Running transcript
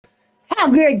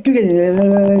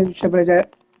Köpa lite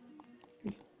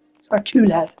så här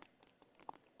kul här.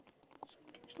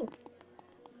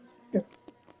 Jag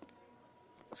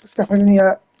ska skaffa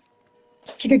nya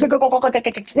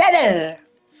kläder.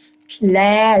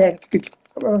 Kläder.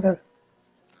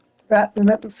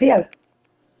 Fel.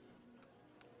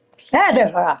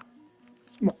 Kläder har jag.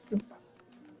 Småklubba.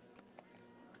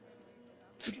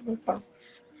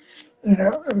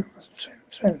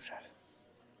 Trends här.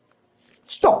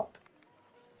 Stopp.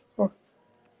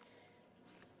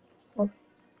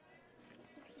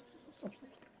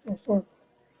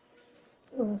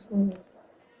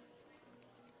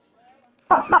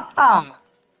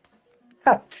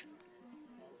 Katt.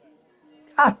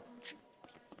 Katt.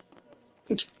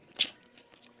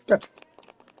 Katt.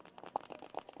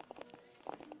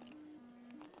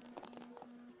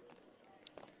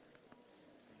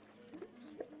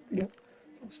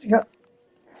 Stiga.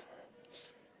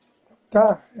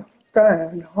 Ja.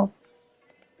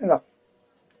 Eller.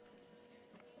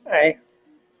 Nej.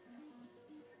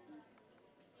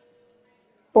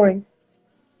 Boring.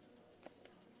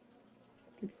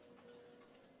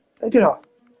 Det är bra.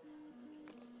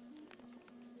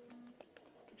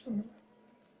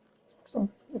 Så,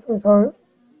 nu får vi ta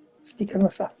sticka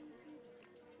mössa.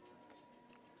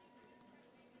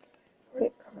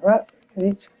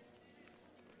 Hit.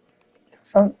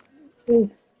 Kassan.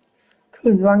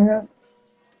 Kundvagnen.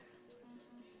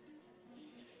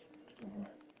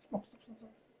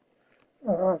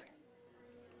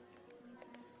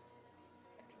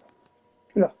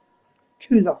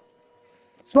 Kul då.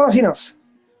 Smala chinos.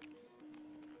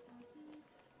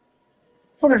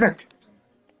 Plocka sen.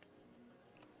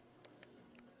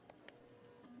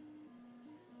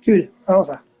 Kul.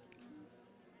 Rosa.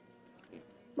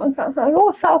 Man kan ha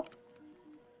rosa.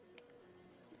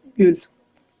 Gul.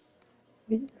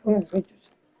 Det såg inte så riktigt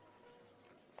ut.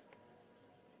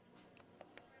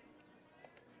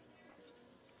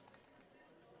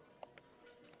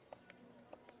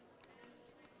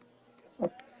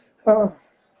 Ja.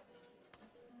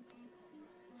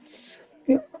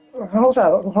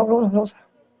 Rosa.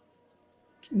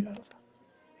 Kul rosa.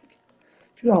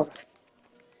 Kul rosa.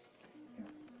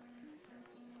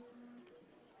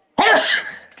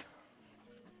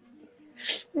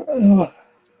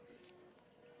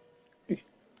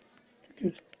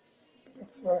 Kul.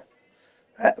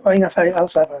 Det var inga färger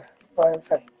alls där. Bara en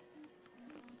färg.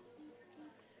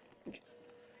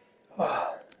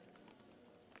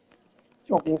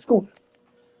 Joggingskor.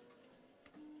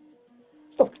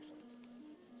 Stopp.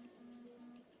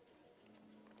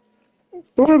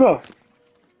 Då är det bra.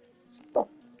 Stopp.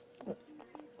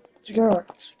 Tycker jag.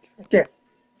 Okej.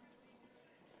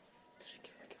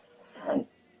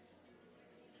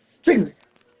 Tryck.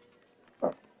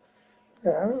 Ja.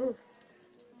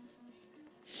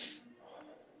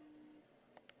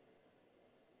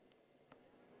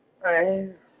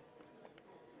 Nej.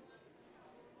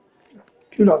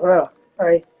 Kul att det då.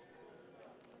 Nej.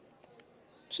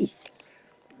 Precis.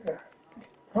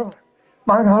 Ja.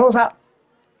 Man kan rosa.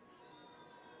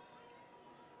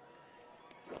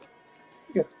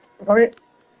 Då tar vi.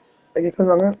 Lägger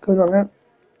kundvagnen.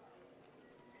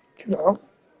 Kul att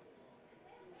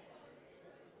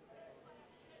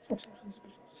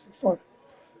så.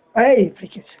 Nej,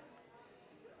 prickigt.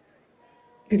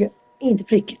 Inte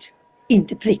prickigt.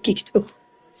 Inte prickigt.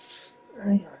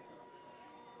 Nej.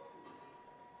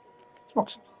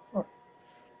 Smaksamt. Ja.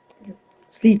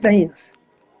 Slitna jeans.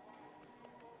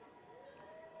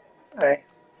 Nej.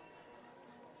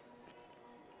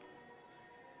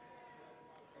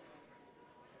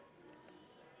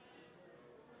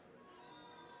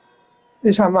 Det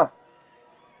är samma.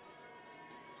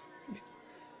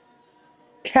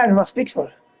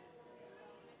 Canvasbyxor.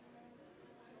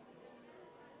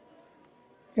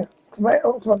 Ja, kommer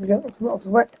också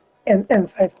en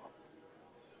färg på.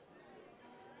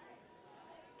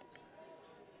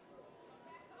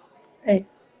 Nej.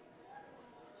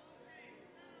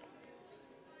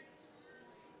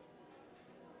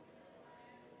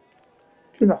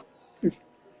 Kul då.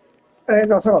 Nej,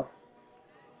 det var så.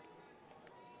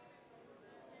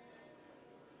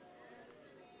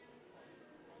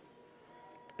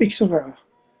 Byxor för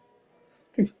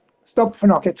jag. Stopp för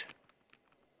naket.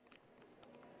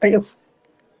 Nej, usch.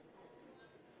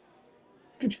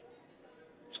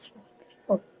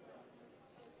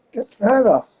 Det här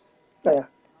då. Där ja.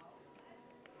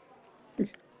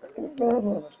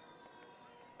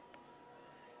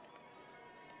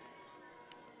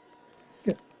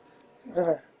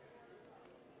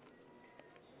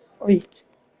 Och vit.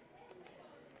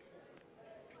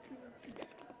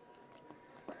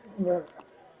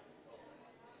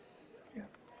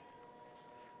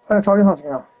 Har jag tagit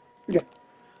någonting då? Okej.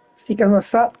 Stickad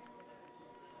mössa.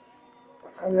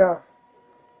 Hade jag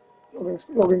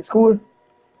joggingskor.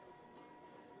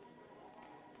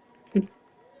 Kul.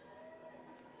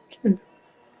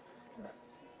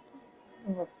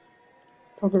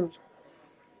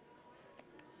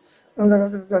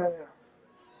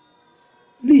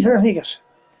 Lysande sneakers.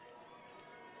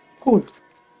 Coolt.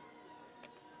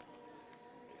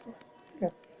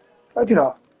 Vad kul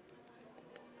då.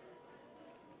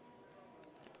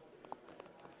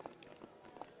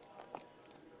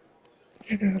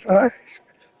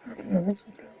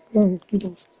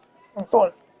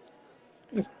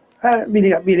 Här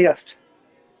billigast.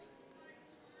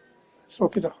 Så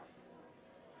kul då.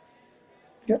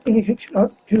 Inget kul här.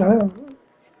 Kul då.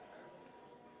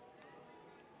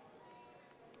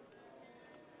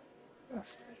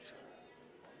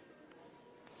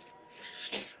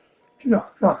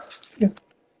 Ja.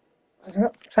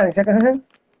 Träningsjacka kanske?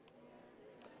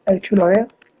 Är det kul att ha det?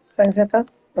 Träningsjacka?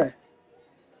 Nej.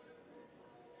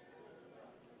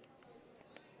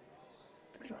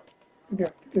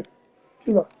 Kul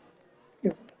då.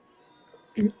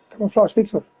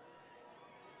 Kamouflagebyxor.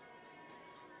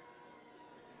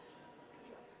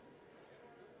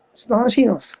 Så har han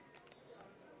chinos.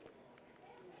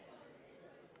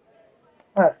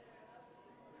 Här.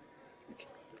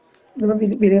 Det var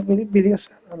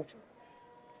billigast.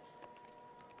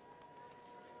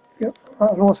 Ja,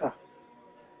 rosa.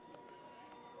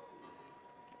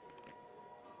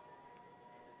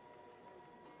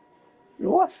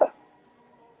 Rosa.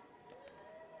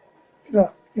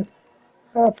 Ja,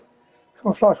 här.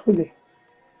 Kamouflagehoodie.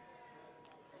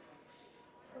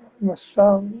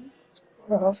 Mössa.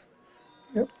 Ja.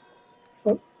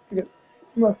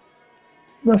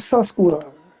 Mössa och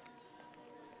skor.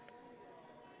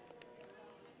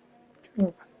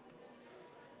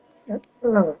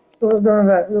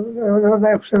 Den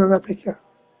där också, den där pricken.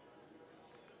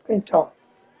 Inte ta.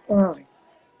 Det var någonting.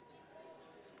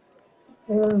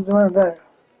 Det var den där.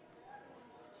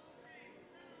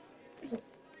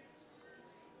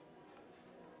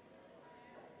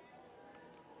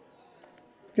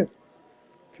 Kul.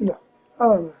 Kul då.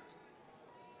 Ja.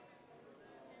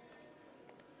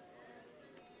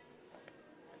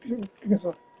 Kul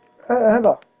så. Här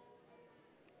då.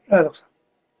 Röd också.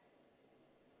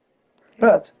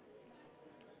 Röd.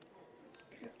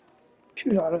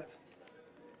 Kul att ha röd.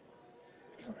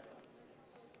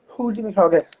 Hoodie med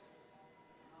krage.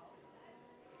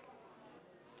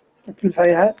 Kul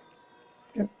färg här.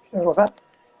 Rosa.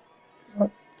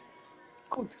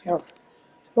 Coolt. Ja.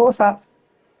 Rosa.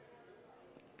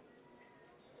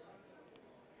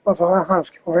 Varför har jag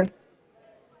handskar på mig?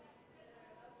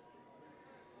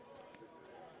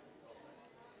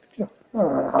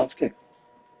 Ja, handskar.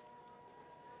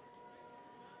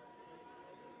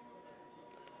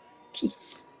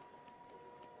 Kiss.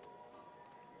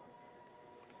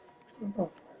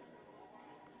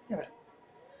 Ja.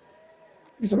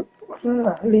 Liksom, varför den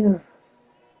här linjen?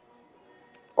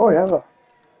 Oj, här då.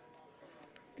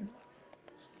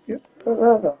 Ja,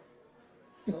 här då.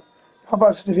 Jag har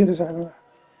bara 74 000 kronor.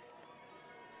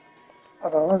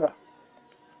 Här då.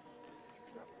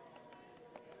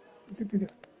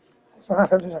 Så här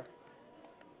 5 000.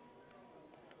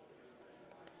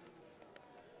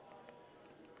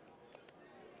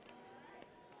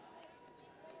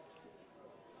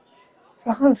 Så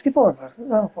handske på den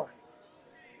här. På.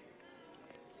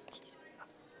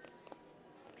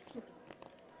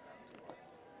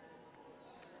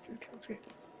 Du kan se.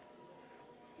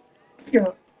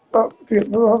 Ja,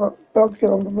 kul. Då har jag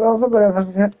kul. Jag får börja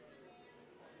här.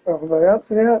 Jag får börja.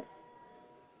 Ska vi se här.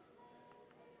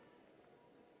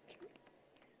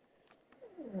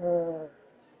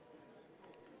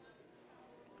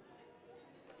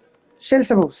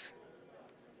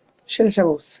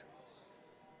 Källsabos.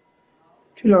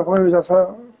 Kul att komma ut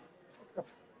alltså.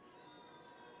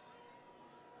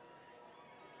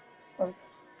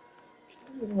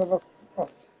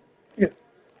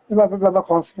 Det var bara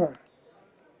konstigt.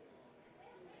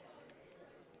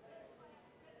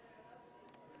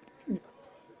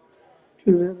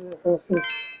 Kul.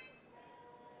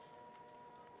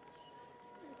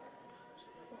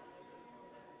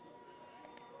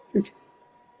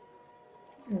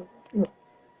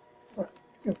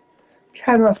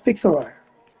 Canvas-byxor var det.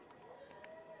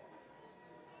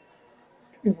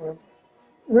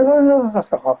 Det var något jag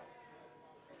ska ha.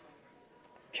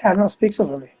 Canvas-byxor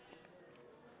för mig.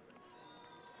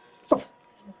 Så.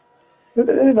 Det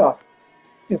är bra.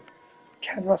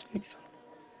 Canvas-byxor.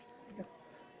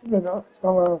 Det är bra. Så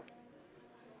har man...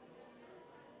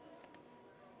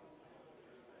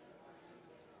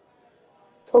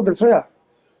 Toggeltröja.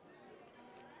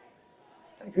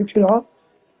 Kul att ha.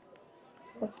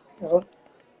 Ja.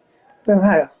 Den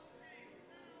här.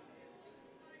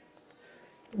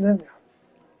 Den ja.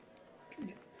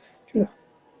 Kul.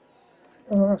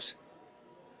 Annars.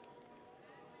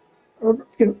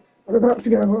 Kul. Jag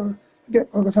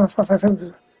kan säga 5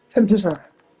 000.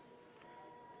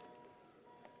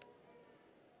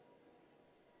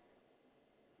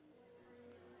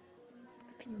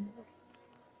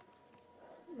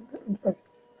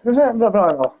 Det är bra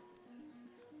ändå.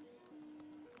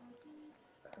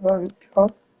 Ja.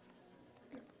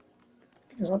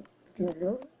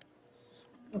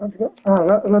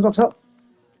 Röd också.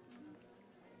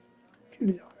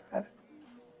 Kul.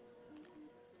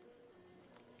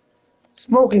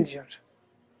 Smoking t-shirt.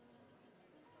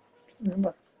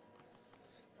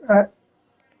 Här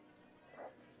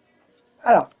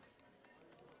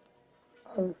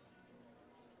då.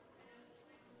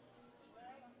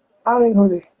 Arming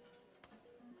hoodie.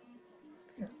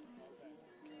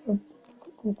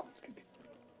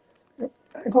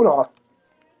 Cool att ha.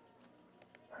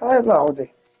 Här är bra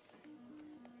hoodie.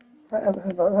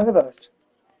 Här är bra ut.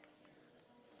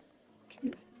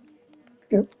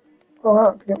 Kul.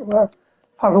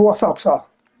 Han rosa också.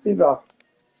 Det är bra.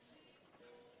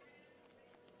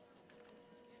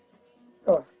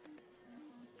 Ja.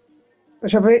 Då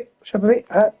köper vi.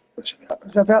 Här.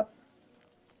 Köper jag.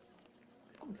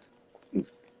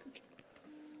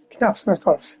 Knapp som ett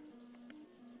scarf.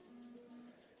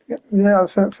 Det är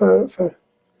alltså för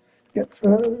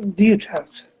dyrt här.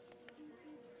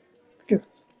 Gud.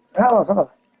 Det här var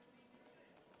så.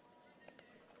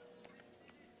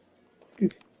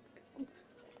 Gud.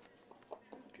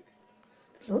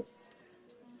 Så.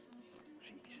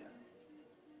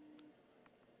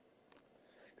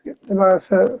 Det var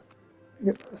för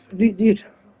dyrt.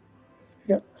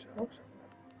 Ja.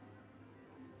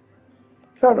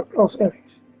 Klar rosörhängen.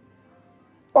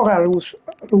 Och här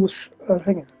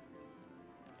rosörhängen.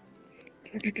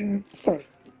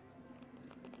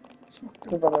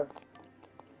 Smakar bara.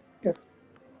 Ja,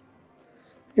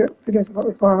 det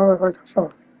är bara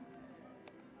kassan.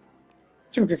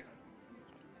 20 kronor.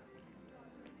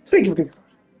 3 kronor.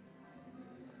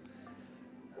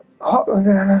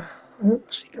 Ja,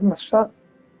 sticka massa.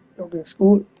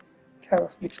 Joggingskor.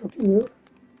 Kallas liksom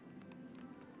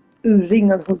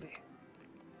urringad hoodie.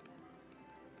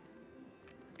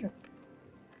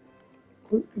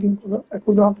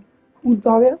 Coolt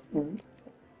av det. Men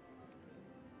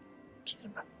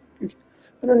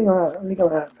den ligger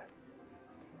här.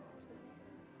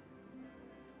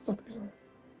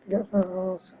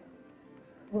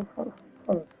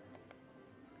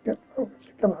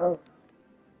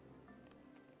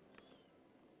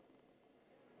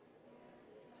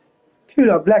 Kul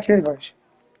av black nail polish.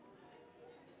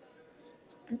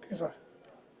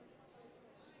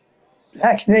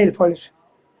 Black nail polish.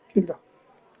 Kul då.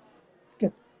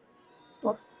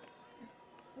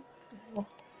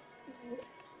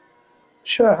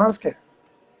 Körhandske.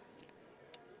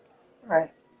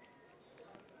 Nej.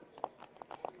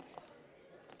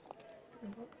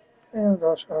 En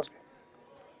bra körhandske.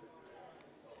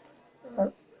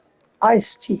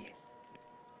 Ice tea.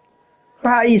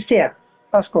 Iste.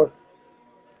 Flaskor.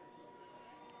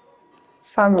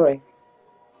 Sunring.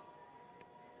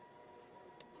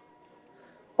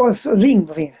 Och så ring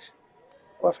på fingret.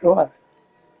 Varför då?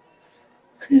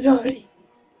 Ring.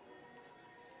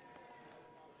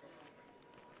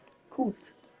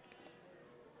 Coolt.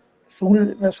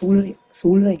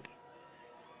 Solring.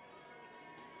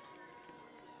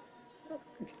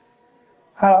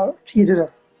 Här har 10 000.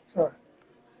 Så.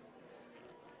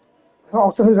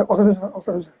 8 000.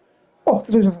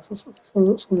 8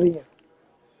 000 solringar.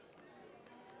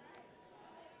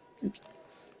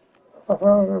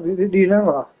 Det är dyrare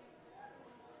va?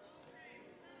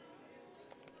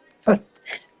 40.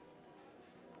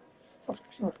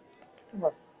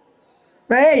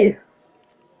 Nej!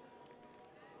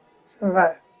 Så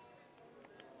där.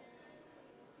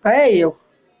 Nej!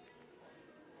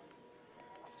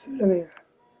 Fula grejer.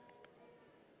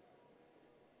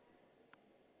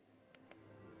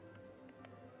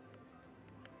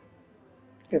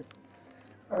 Okej.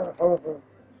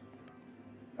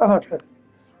 Aha, okej.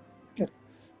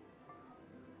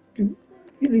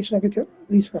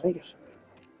 Lyssna säkert.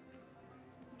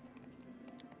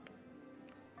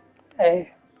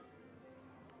 Nej.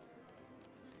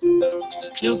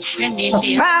 Vad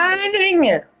fan, det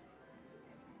ringer!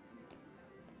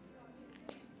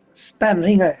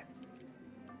 Spamringare.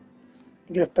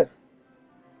 Gruppen.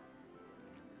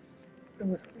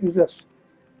 Ljudlös.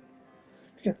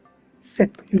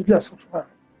 Sätt på ljudlös fortfarande.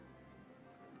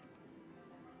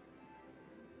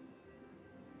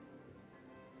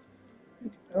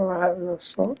 Ja, här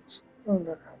så. Ja,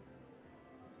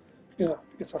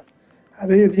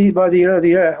 det blir bara dyrare och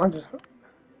dyrare.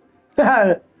 Det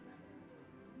här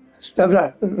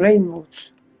stövlar,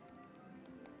 rainboots.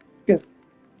 Det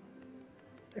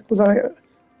är coola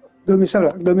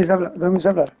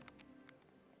gummisövlar.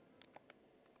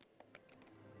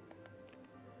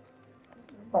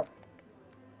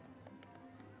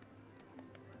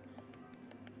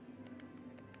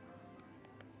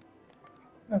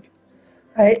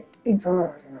 Nej, inte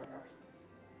sådana.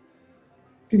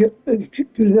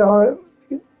 Kul, jag har...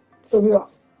 Så bra.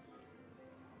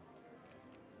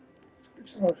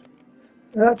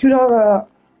 Kul att ha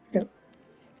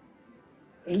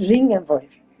ringen på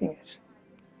fingret.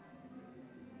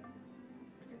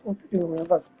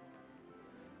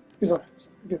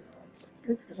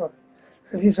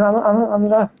 Det finns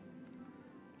andra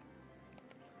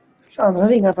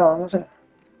ringar på andra sidan.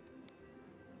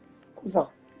 Coola.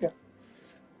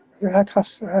 Det här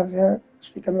kastar här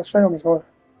stickar med sig om det går.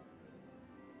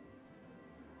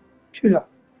 Kul.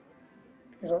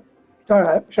 Jag tar det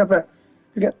här.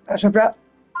 Här köper jag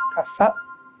kassa.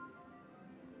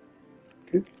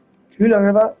 Kul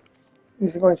att bara. Vi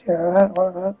ska gå och se det här.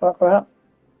 Kolla här.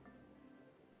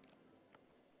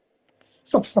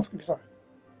 Stopp. Och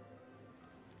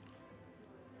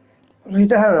så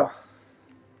hittar jag här då.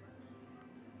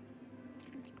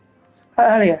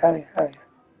 Här ligger.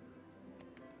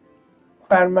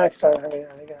 Stjärnmärkt här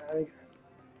ligger.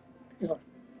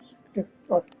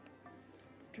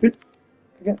 Kul.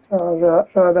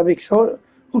 Röda byxor.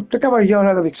 Skjorta kan vara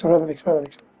röda byxor.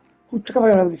 Skjorta kan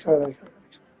vara röda byxor.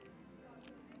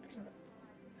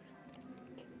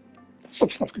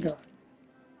 Stopp.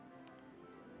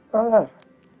 Ja, här.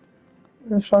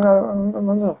 Nu frågar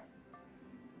man.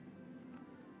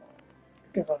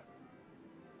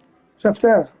 Köpte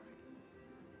en.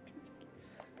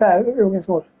 Där,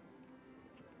 joggingskor.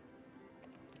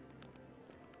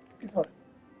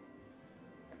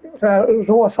 Så här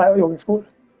rosa joggingskor.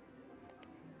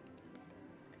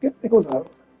 Det är coolt här.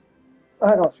 Det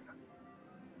här är ganska.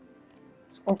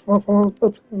 Så man får upp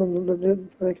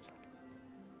direkt.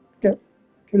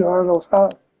 Kul att ha en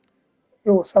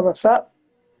rosa mössa.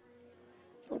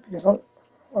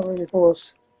 Har vi på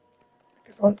oss.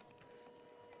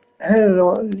 Här är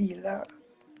då lila.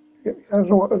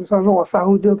 Rosa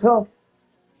hoodie också.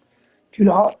 Kul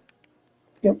att ha.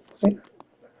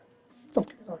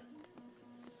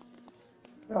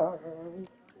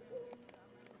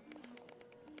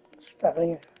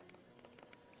 Spärringen.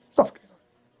 Stopp.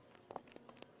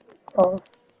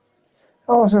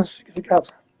 Ja, så fick jag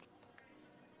alltså.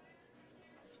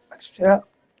 Acceptera.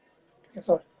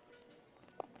 Så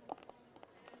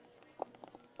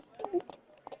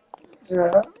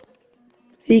jag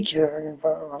gick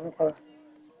på.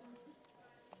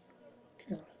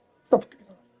 Stopp.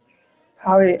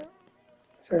 Här har vi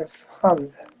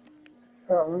hand.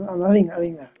 Alla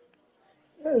ringar.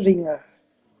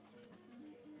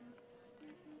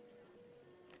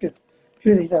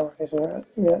 Kul att hitta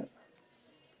med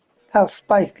half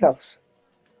spike gloves.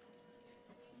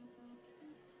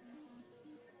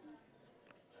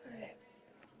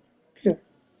 Kul.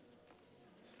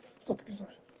 Stopp.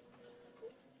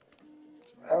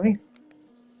 Här har vi.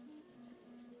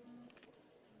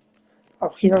 Ja,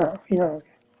 skinnarna.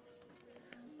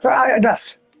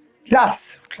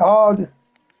 Glass, choklad.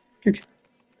 Kul.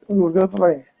 Jordgubb på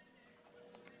varje.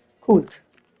 Coolt.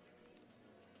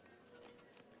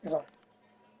 Ja.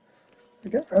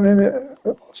 Här är det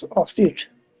avstyrt.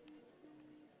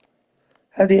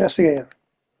 Här är deras grejer.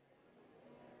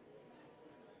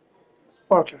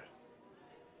 Sparkler.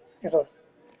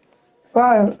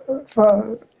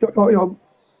 För jag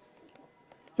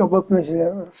jobba upp med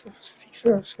sig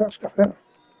skaffa den.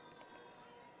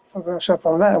 Man kan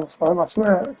köpa dem där, måste man ha massor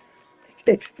med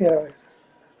expirerade.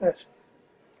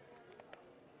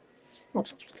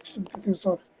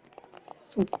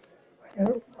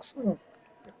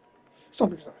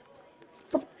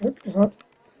 Stopp.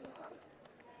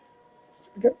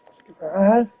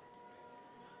 Här.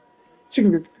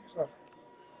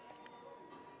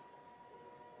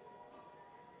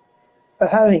 Det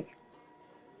här ring.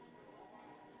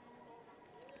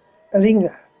 En ring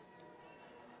där.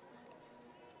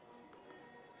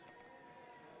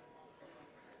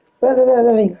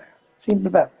 Den ring där.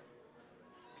 Simpel band.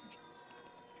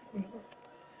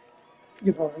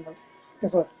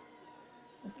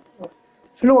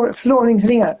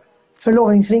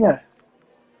 Förlovningsringar.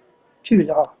 Kul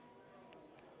att ha.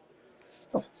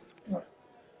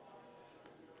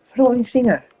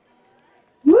 Förlovningsringar.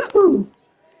 Woohoo!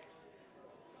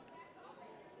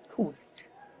 Coolt.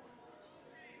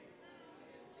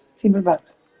 Simple band.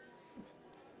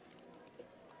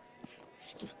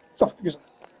 Så, gud så.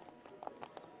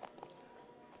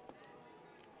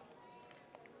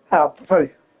 Här,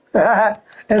 följ.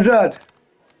 En röd.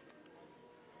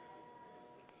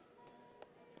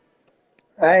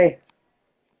 Nej.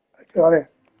 Jag kan ha det.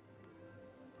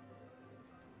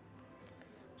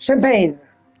 Champagne.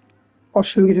 Och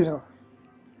 20 000.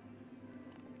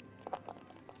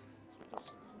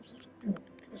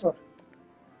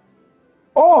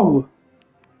 Oh!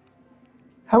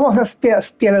 Här måste jag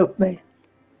spela upp mig.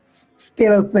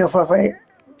 Spela upp mig och få...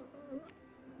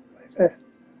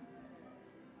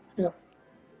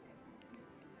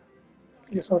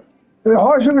 Jag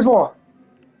har 22.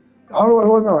 Jag har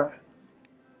råd med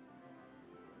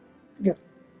det.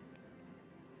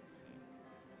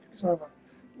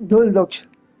 Guld och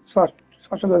svart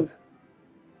och guld.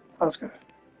 Handskar.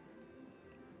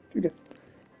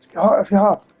 Jag ska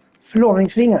ha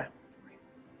förlovningsringar.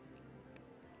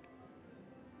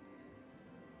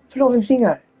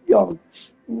 Förlovningsringar. Ja.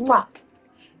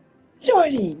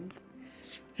 Joining.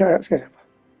 Jag ska köpa.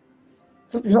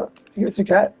 Så jag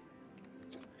trycker här.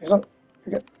 Så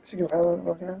jag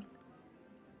trycker här.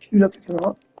 Kul att kunna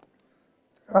ha.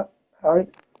 Ja, här har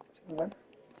vi.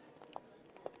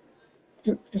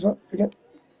 Så,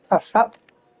 passa.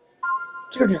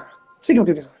 Tryck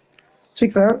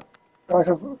på den. Jag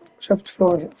har köpt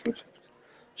förlovning.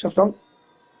 Köpt dem.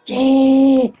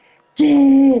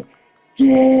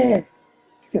 Yeah.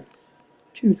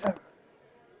 Kul här.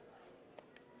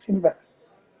 Simple.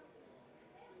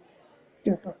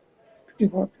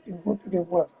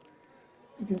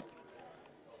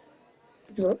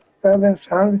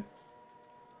 Vänster hand.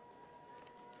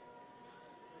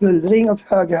 Guldring och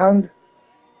höger hand.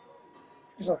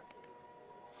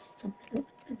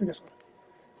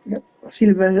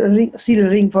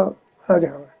 Silverring på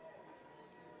höger hand.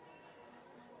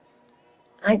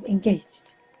 I'm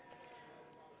engaged.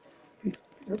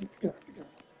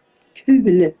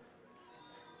 Kul.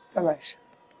 Nice.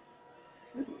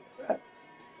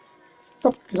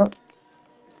 Stopp.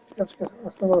 Jag ska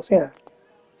bara se här.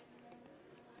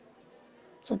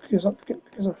 Stopp. Ska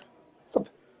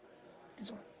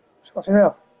se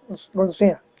där.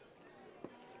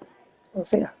 Vad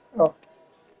se. Ja.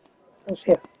 Jag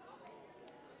ser.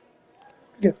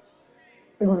 Gud.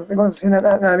 Det går inte att se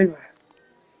när bilden.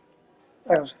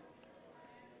 Där kanske.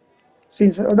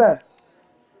 Syns och där.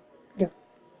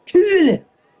 Kul!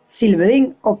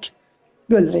 Silverring och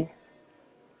guldring.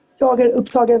 Jag är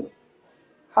upptagen.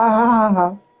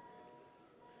 Ha.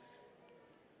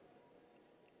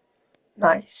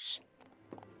 Nice.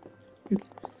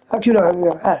 Kul att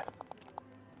göra här.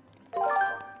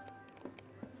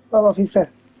 Vad finns det?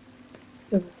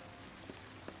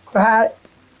 Här.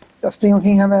 Jag springer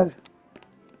omkring här med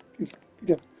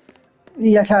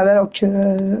nya kläder och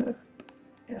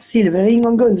silverring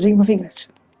och guldring på fingret.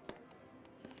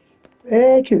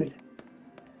 Det är kul.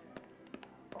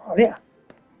 Ja, det är.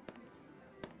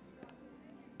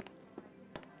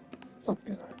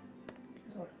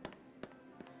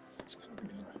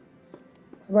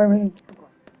 Får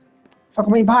jag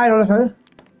komma in på här eller nu?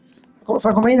 Får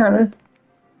jag komma in här nu?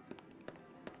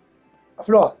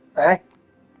 Förlåt. Nej.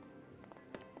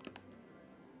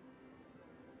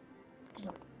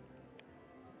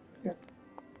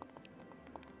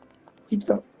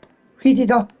 Skit i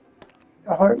då.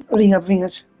 Jag har ringar på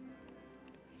fingret.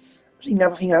 Ringar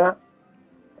på fingrarna.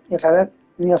 Nya kläder.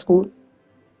 Nya skor.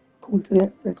 Coolt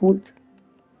det. Det är coolt.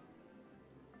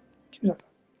 Kul alltså.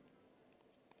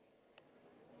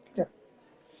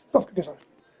 Stopp.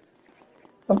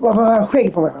 Vad har jag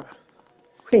skägg på mig?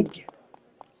 Skägg.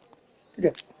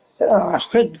 Ja,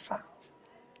 skägg fan.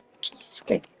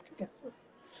 Skägg.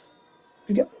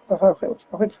 Vad har jag skägg?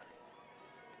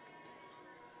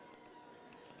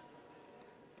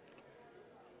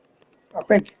 Ja,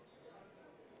 skägg.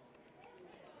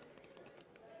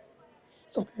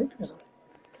 Så, skägg.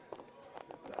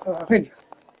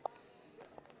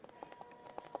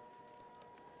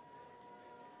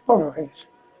 Vad har jag skägg?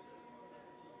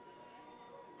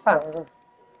 Fan,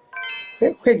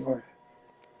 skägg på mig.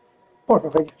 Bort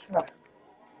med skägget, sådär.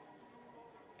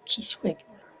 Skägg.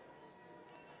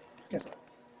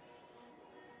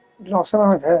 Glasen har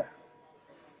jag inte här.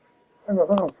 Jag går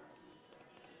på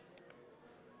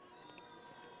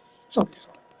Så.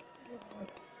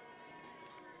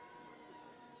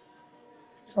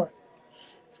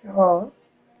 Ska jag ha...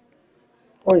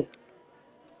 Oj.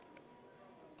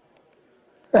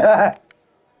 Det här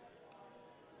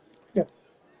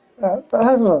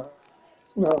är så.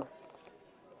 Ja.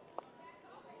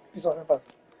 Vi tar den bara.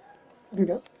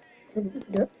 Bygga.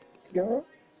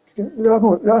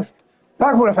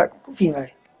 Tack för det, fin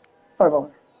väg. Förra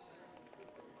gången.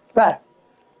 Där.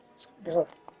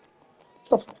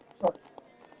 Stopp.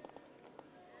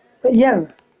 Igen.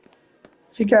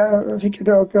 Fick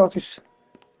jag gratis.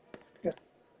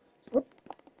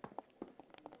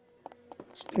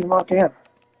 Spillmark igen.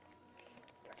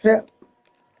 Tack för det.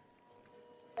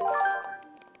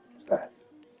 Där.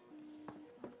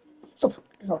 Stopp.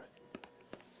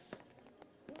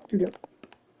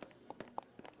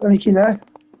 Den gick in här.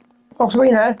 Också gå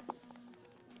in här.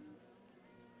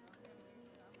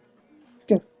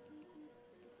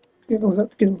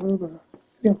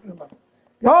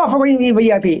 Jag får gå in i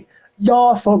VIP.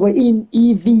 Jag får gå in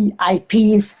i VIP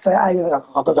för jag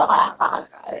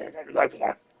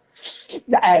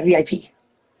är VIP.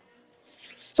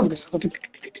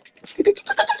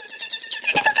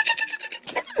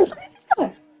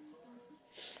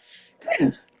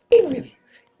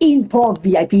 In på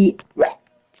VIP.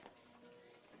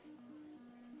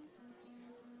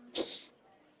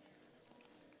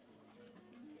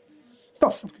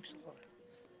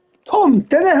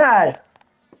 Tomten är här!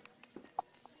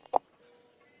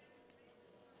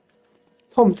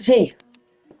 Tomtetjej.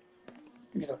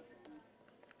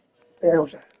 Det är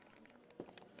också.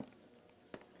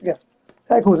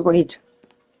 Här är coolt, gå hit.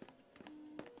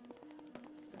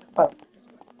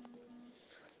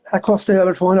 Här kostar det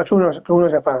över 200 kronor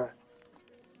att köpa den här.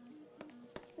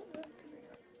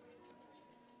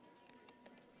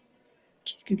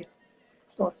 Skugga.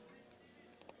 Snart.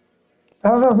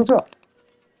 Ja.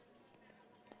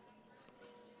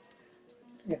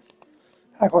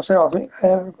 Här kostar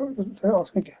det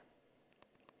asmycket.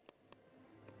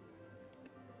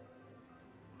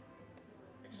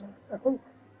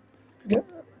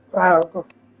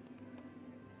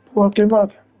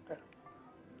 Polkermark.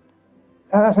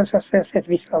 Här ska jag se ett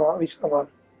vissa man.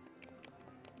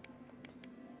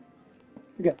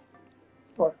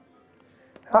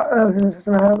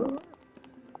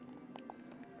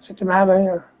 Sätter mig här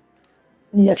med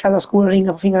nya kläder, skor och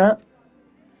ringar på fingrarna.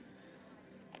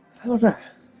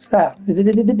 Sådär.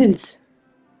 Buuuuus.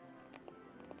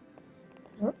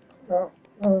 Ja.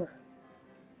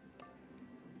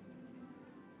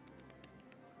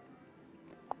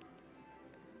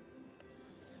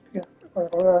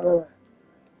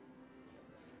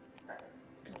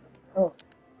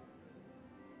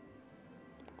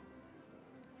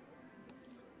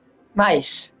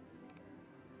 Nice.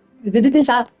 Buuuuus.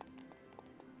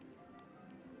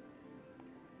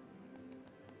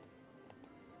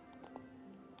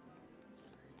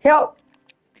 Ja.